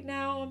Pratt right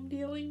now I'm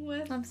dealing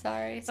with. I'm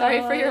sorry.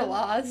 Sorry for your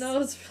loss. No,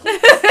 it's really...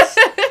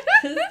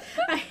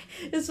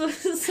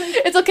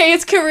 it's okay.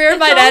 His career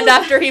might end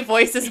after he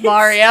voices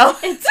Mario.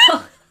 It's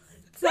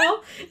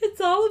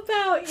all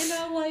about,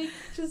 like,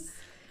 just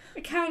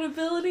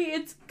accountability.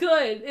 It's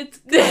good. It's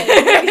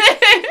good.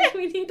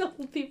 We need to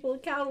hold people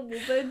accountable,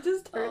 but it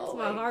just hurts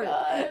my heart.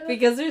 God.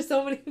 Because there's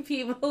so many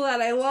people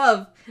that I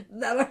love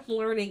that I'm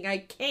learning I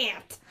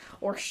can't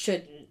or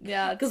shouldn't.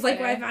 Yeah, because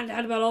like when I found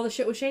out about all the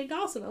shit with Shane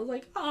Dawson, I was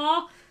like,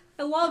 aw,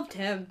 I loved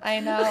him.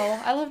 I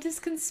know. I loved his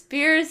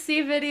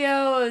conspiracy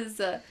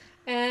videos.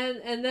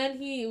 And then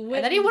he went.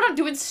 And then he went on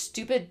doing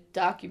stupid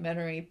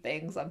documentary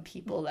things on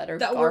people that are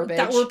garbage.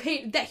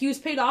 That he was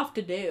paid off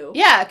to do.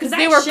 Yeah, because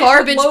they were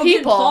garbage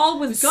people. Paul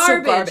was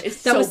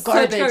garbage. That was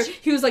garbage.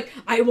 He was like,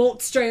 I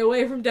won't stray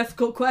away from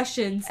difficult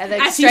questions. And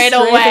then strayed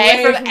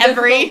away from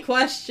every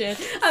question.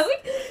 I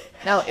like.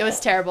 No, it was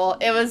terrible.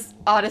 It was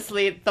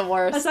honestly the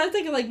worst. I started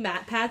thinking like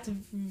Matt Pat's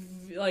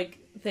like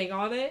thing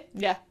on it.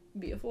 Yeah.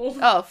 Beautiful.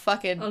 Oh,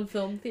 fucking. On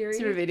film theory.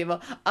 Super beautiful.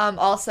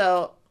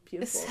 Also.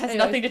 Beautiful. This has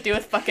nothing to do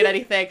with fucking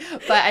anything,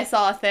 but I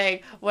saw a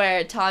thing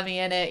where Tommy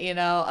in it,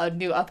 a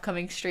new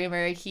upcoming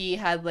streamer, he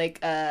had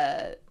like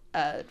a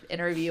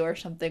interview or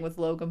something with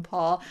Logan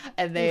Paul,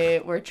 and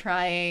they were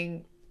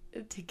trying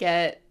to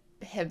get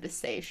him to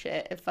say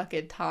shit, and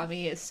fucking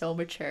Tommy is so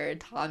mature.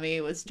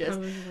 Tommy was just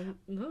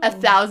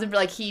 1,000,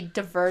 like he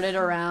diverted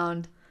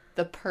around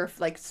the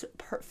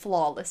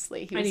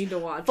flawlessly. He was I need to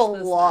watch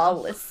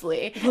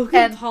flawlessly.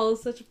 Logan Paul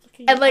is such a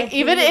fucking... And like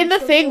even in the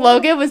thing,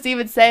 Logan was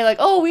even saying like,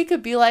 "Oh, we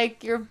could be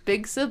like your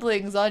big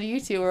siblings on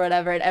YouTube or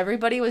whatever," and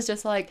everybody was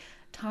just like,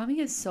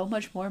 "Tommy is so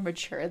much more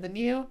mature than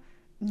you."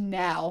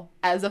 Now,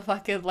 as a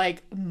fucking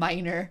like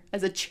minor,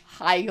 as a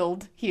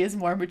child, he is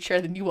more mature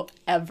than you will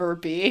ever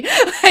be.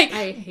 Like,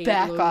 I hate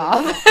back Logan.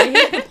 off. I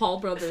hate the Paul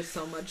brothers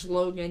so much.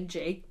 Logan,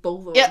 Jake,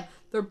 both of them.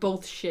 They're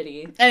both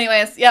shitty.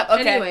 Anyways, yep,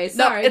 okay. Anyways,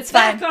 sorry. No, it's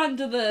back fine.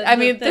 onto the I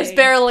mean, thing. There's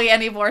barely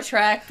any more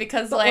track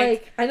because, but,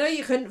 like... I know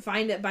you couldn't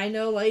find it, but I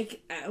know,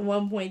 like, at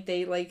one point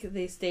they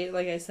stated,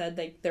 like I said,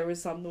 like, there was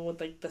something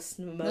with, like, the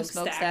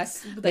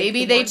smokestacks. Like,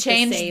 maybe they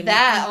changed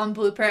that on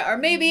Blueprint, or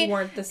maybe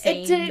weren't the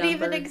same it didn't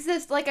even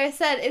exist. Like I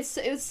said, it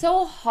was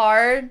so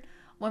hard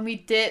when we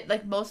did,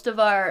 like, most of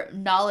our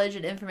knowledge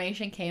and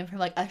information came from,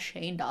 like, a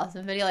Shane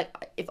Dawson video.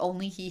 Like, if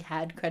only he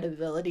had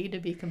credibility to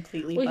be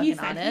completely fucking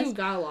honest. He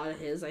got a lot of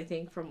his, I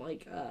think, from,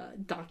 like, a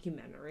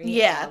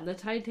documentary on the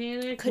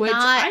Titanic, which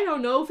I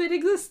don't know if it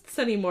exists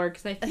anymore,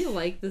 because I feel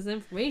like this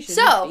information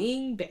is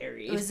being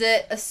buried. Was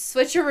it a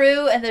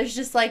switcheroo, and there's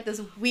just, like,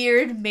 this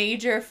weird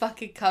major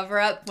fucking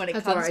cover-up when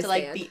it comes to,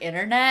 like, the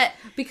internet?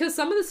 Because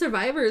some of the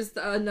survivors,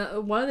 one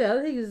of the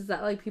other things is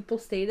that, like, people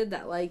stated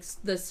that, like,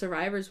 the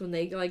survivors, when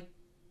they, like,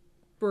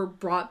 were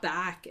brought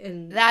back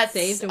and That's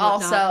saved and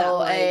whatnot.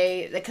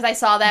 also because I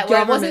saw that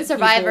where it wasn't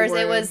survivors,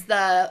 it was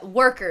the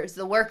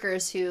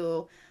workers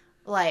who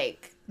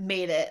like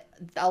made it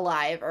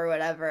alive or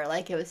whatever.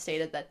 Like it was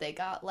stated that they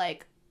got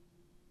like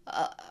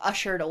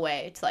ushered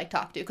away to like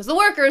talk to, because the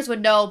workers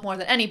would know more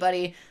than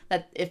anybody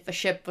that if a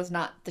ship was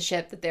not the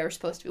ship that they were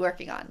supposed to be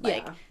working on,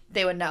 like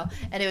they would know.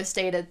 And it was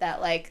stated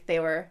that like they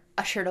were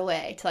ushered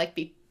away to like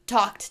be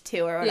talked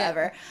to or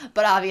whatever.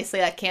 But obviously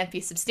that can't be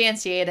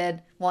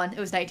substantiated. One, it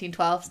was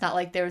 1912. It's not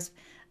like there was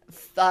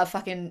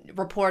fucking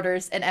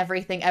reporters and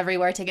everything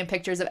everywhere taking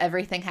pictures of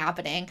everything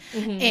happening.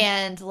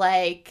 And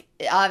like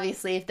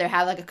obviously if they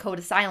have like a code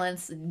of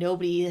silence,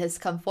 nobody has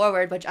come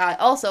forward, which I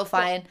also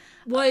find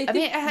I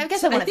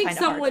guess I think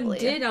someone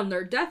did on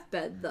their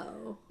deathbed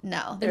though.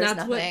 No, and that's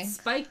nothing. what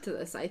spiked to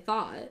this, I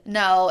thought.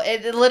 No,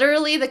 it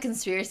literally, the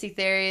conspiracy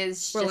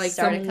theories just like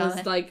started someone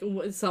coming.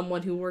 was like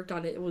someone who worked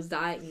on it was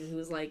dying, who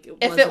was like,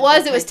 if it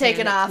was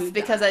taken off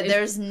because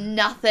there's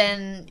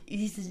nothing.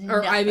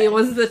 Or I mean, it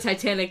wasn't the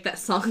Titanic that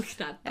sunk,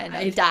 not died.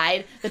 And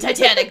died. The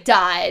Titanic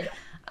died.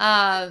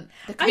 That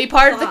could be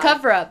part of the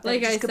cover up.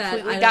 Like I just said,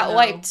 completely got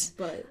wiped.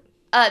 But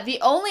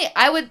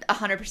I would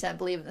 100%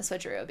 believe in the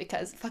switcheroo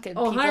because fucking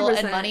people 100%.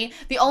 and money.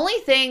 The only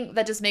thing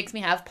that just makes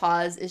me have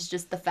pause is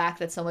just the fact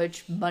that so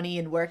much money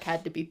and work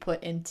had to be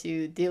put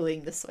into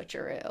doing the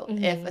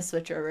switcheroo if a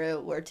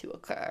switcheroo were to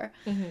occur.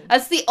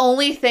 That's the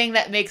only thing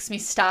that makes me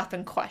stop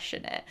and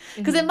question it.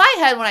 Because in my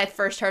head, when I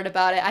first heard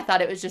about it, I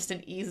thought it was just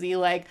an easy,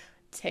 like,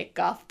 take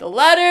off the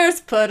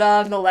letters, put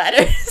on the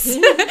letters.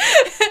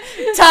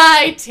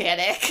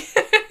 Titanic.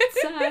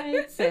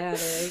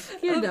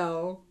 Titanic, you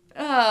know.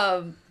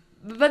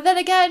 But then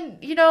again,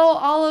 you know,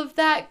 all of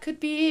that could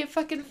be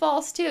fucking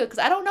false too, because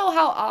I don't know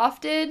how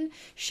often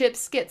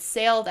ships get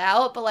sailed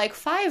out, but like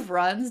 5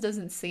 runs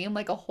doesn't seem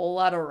like a whole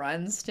lot of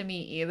runs to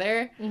me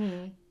either.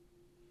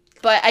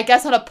 But I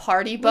guess on a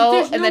party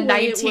boat in the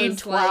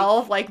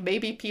 1912, like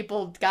maybe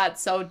people got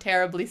so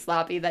terribly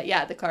sloppy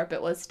that the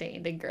carpet was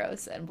stained and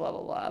gross and blah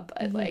blah blah.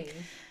 But like,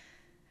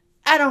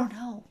 I don't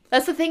know.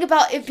 That's the thing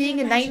about it being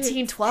in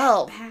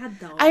 1912. Bad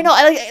though. I know.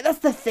 That's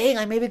the thing.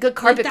 Like maybe a good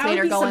carpet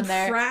cleaner going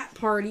there. Frat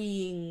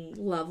partying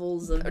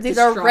levels of these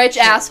are rich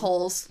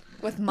assholes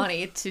with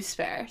money to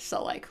spare.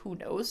 So like, who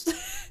knows?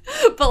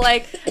 But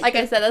like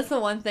I said, that's the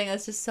one thing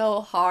that's just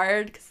so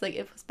hard because like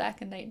it was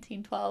back in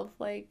 1912.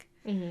 Like.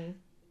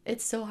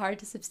 It's so hard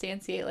to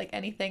substantiate like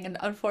anything, and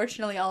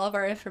unfortunately all of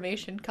our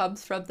information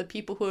comes from the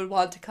people who would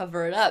want to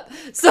cover it up.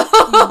 So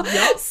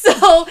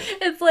so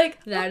it's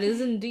like that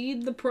is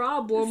indeed the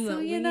problem that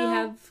we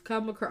have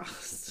come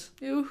across.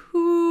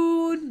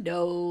 Who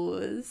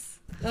knows?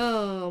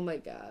 Oh my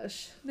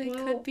gosh. They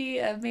could be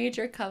a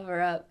major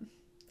cover up.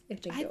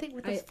 I think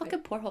with those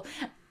fucking porthole.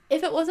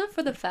 If it wasn't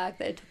for the fact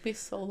that it took me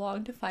so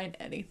long to find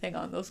anything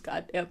on those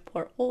goddamn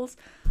portholes.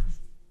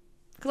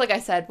 Because like I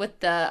said, with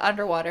the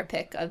underwater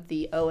pic of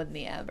the O and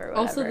the M or whatever.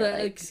 Also,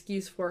 the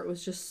excuse for it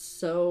was just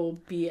so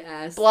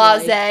BS.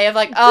 Blasé of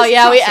like, oh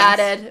yeah, we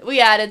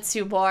added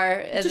 2 more.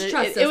 And just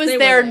trust us. It was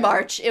there in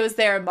March. It was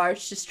there in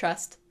March. Just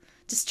trust.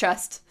 Just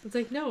trust. It's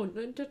like, no,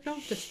 don't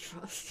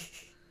distrust.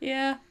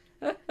 Yeah.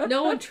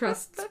 No one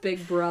trusts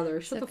Big Brother.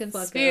 Shut the fuck up.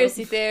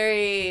 Conspiracy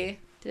theory.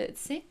 Did it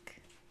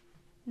sink?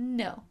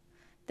 No.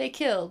 They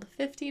killed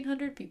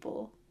 1,500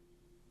 people.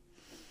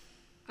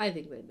 I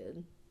think they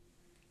did.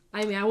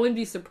 I mean, I wouldn't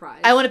be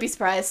surprised. I wouldn't be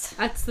surprised.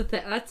 That's the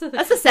thing. That's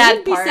the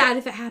sad part. Be sad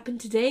if it happened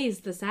today.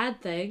 Is the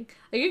sad thing.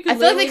 Like, it could I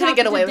feel like they couldn't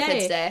get away with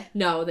it today.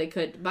 No, they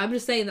could. But I'm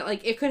just saying that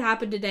like it could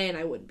happen today, and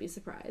I wouldn't be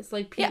surprised.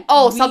 Like,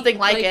 something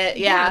like it.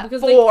 Yeah,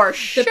 because for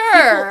sure. The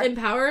people in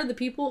power,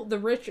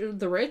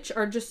 the rich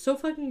are just so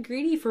fucking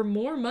greedy for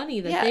more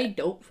money that they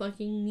don't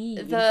fucking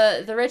need.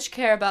 The rich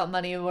care about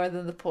money more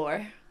than the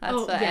poor.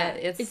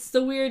 That's it's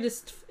the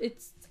weirdest.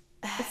 It's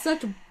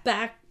such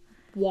back.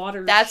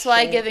 Water. That's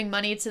why giving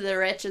money to the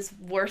rich is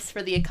worse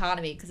for the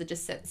economy because it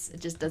just sits. It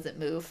just doesn't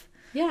move.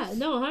 Yeah,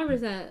 no,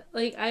 100%.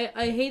 Like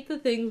I hate the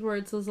things where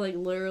it's just like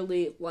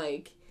literally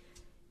like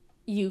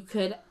you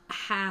could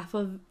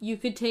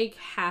take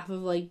half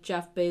of like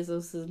Jeff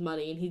Bezos's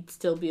money and he'd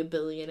still be a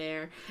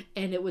billionaire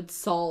and it would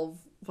solve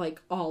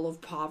like all of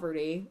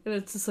poverty. And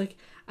it's just like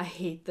I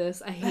hate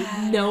this. I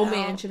hate no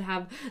man should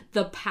have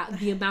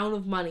the amount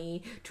of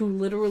money to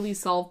literally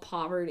solve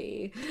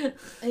poverty.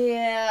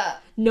 Yeah.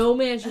 No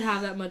man should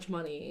have that much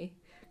money.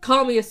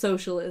 Call me a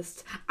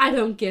socialist. I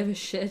don't give a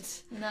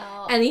shit.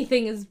 No.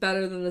 Anything is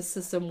better than the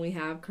system we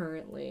have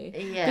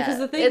currently. Yeah. Because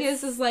the thing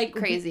is like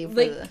crazy.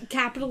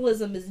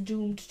 Capitalism is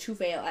doomed to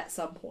fail at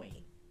some point.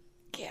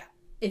 Yeah.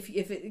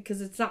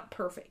 Because it's not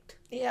perfect.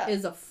 Yeah. It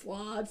is a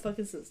flawed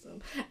fucking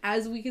system.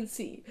 As we can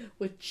see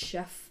with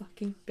Jeff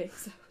fucking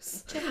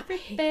Bezos.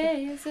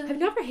 Bezos. I've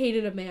never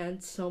hated a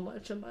man so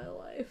much in my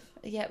life.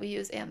 Yeah, we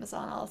use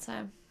Amazon all the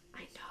time.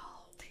 I know.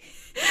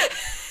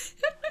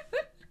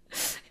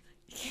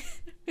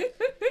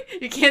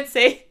 You can't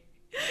say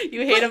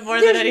You hate them more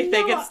than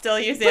anything and still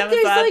use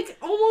Amazon. There's like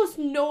almost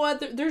no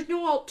other. There's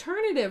no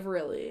alternative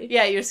really.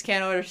 Yeah, you just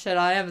can't order shit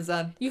on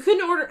Amazon. You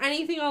couldn't order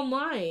anything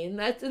online.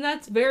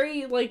 That's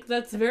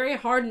very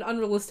hard and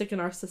unrealistic in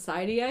our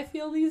society. I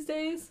feel these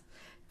days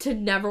to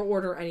never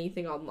order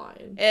anything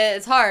online.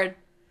 It's hard.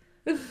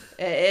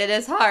 It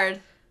is hard,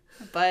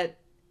 but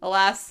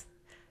alas.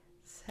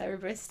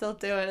 Everybody's still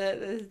doing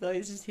it.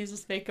 He's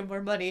just making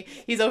more money.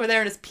 He's over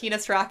there in his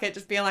penis rocket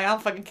just being like, I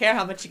don't fucking care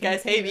how much you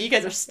guys hate me. You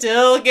guys are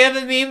still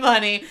giving me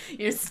money.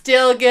 You're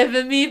still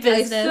giving me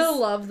business. I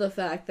still love the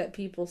fact that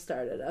people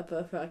started up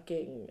a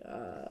fucking,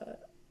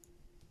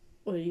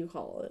 what do you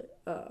call it?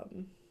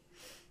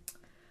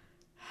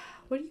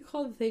 What do you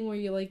call the thing where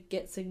you, like,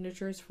 get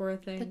signatures for a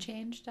thing? The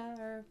change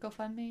or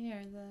GoFundMe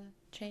or the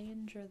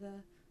change or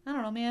the, I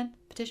don't know, man.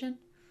 Petition?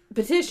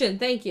 Petition,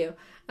 thank you.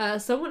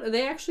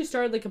 They actually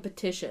started like a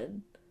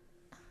petition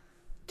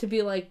to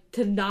be like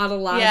to not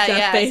allow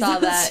Jeff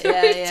Bezos to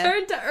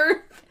return to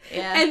Earth.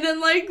 Yeah. And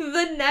then like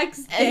the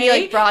next day, and he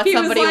like brought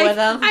somebody with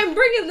him. I'm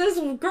bringing this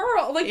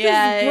girl, like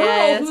this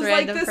girl who's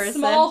like this person.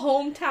 Small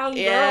hometown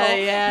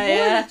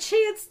girl. Want a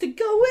chance to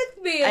go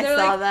with me? And I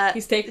saw that.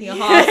 He's taking a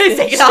hostage. He's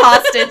taking a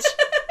hostage.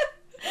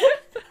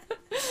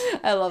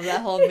 I love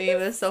that whole meme.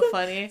 It's so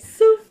funny.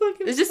 So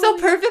fucking It's just so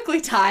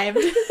perfectly timed.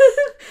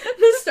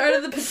 The start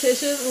of the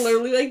petition,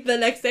 literally like the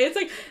next day, it's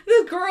like,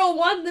 the girl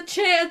won the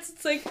chance.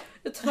 It's like,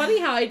 it's funny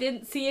how I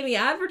didn't see any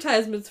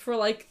advertisements for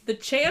like the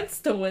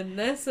chance to win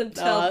this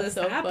until this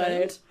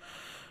happened.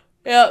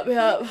 Funny.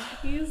 Yep.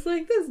 He's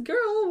like, this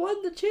girl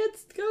won the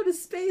chance to go to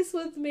space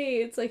with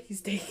me. It's like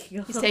he's taking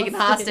a hostage. Taking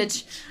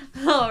hostage.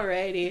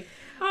 Alrighty.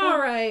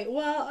 Alright,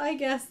 well, I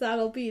guess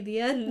that'll be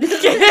the end of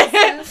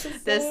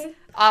this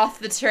off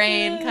the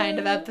train kind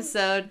of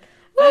episode.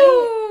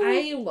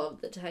 I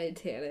love the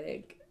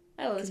Titanic.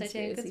 I love the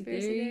Titanic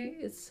conspiracy theory.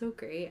 It's so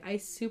great. I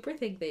super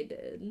think they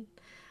did.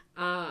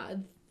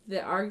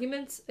 The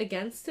arguments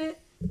against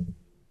it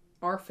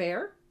are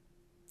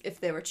if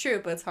they were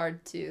true, but it's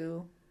hard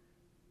to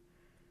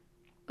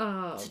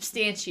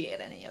substantiate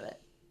any of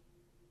it.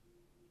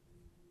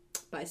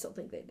 But I still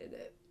think they did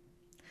it.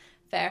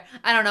 Fair.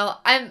 I don't know.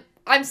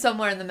 I'm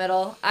somewhere in the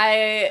middle.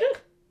 I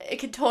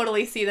could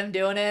totally see them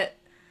doing it.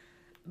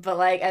 But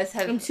like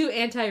I'm too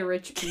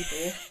anti-rich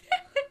people.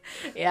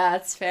 Yeah,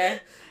 that's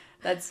fair.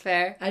 That's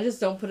fair. I just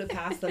don't put it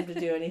past them to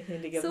do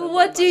anything to give them So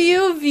what do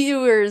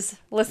you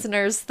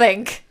listeners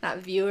think? Not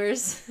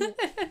viewers.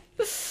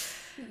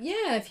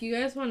 Yeah, if you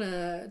guys want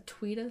to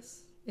tweet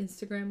us,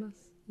 Instagram us,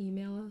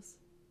 email us.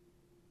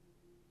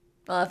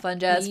 All that fun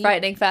jazz,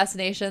 frightening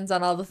fascinations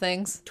on all the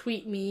things.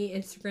 Tweet me,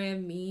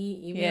 Instagram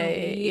me, email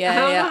me.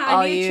 Yeah.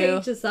 I need to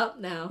change this up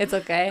now. It's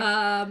okay.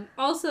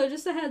 Also,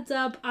 just a heads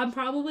up, I'm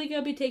probably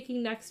going to be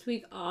taking next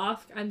week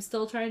off. I'm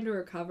still trying to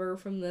recover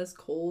from this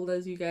cold,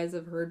 as you guys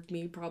have heard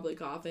me probably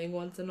coughing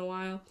once in a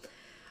while.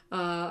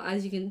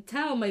 As you can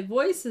tell, my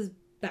voice is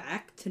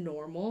back to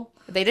normal.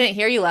 They didn't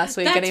hear you last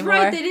week anymore.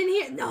 That's right, they didn't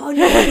hear. No,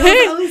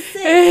 I was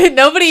sick.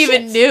 Nobody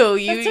even knew.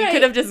 You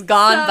could have just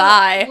gone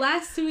by.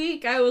 Last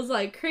week I was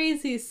like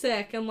crazy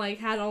sick and like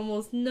had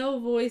almost no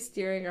voice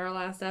during our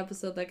last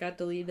episode that got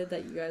deleted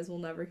that you guys will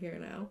never hear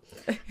now.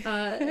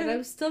 And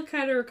I'm still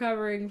kind of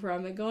recovering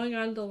from it. Going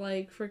on to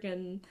like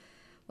freaking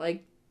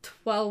like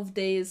 12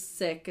 days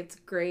sick. It's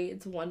great.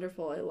 It's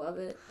wonderful. I love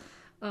it.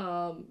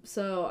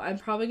 So I'm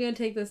probably gonna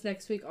take this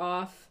next week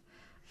off.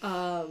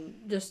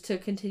 Just to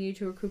continue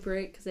to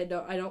recuperate, because I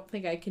don't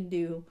think I can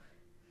do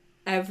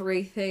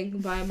everything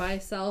by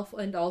myself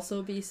and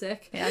also be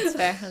sick. Yeah,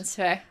 that's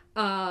fair.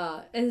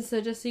 And so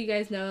just so you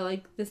guys know,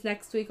 like, this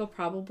next week will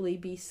probably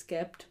be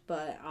skipped,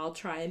 but I'll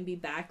try and be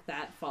back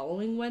that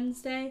following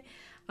Wednesday.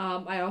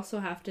 I also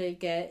have to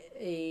get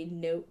a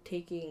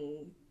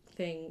note-taking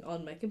thing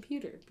on my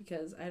computer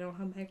because I don't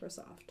have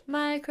Microsoft.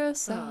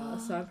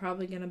 So I'm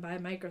probably gonna buy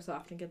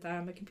Microsoft and get that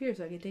on my computer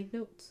so I can take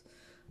notes.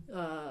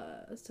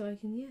 So I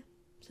can,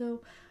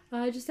 So,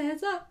 just a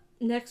heads up.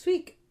 Next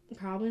week,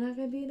 probably not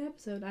going to be an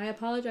episode. I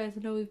apologize.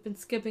 I know we've been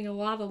skipping a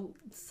lot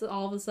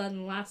all of a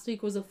sudden. Last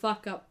week was a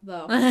fuck up,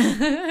 though.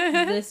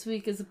 This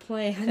week is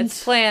planned.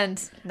 It's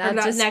planned. Not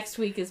next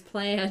week is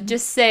planned.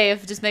 Just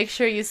save. Just make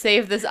sure you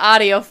save this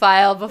audio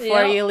file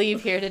before you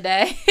leave here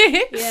today.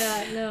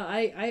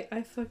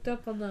 I fucked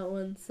up on that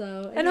one,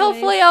 so. And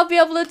hopefully I'll be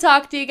able to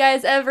talk to you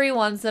guys every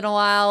once in a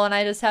while when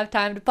I just have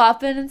time to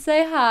pop in and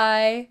say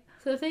hi.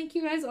 So thank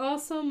you guys all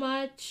so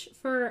much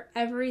for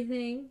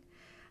everything.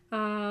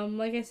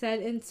 Like I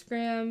said,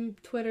 Instagram,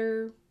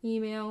 Twitter,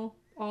 email,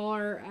 all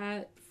are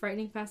at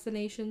Frightening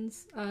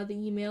Fascinations. The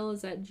email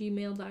is at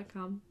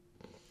gmail.com.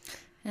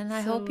 And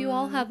I hope you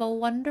all have a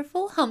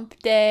wonderful hump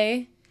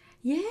day.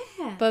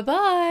 Yeah.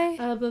 Bye-bye.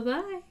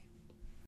 Bye-bye.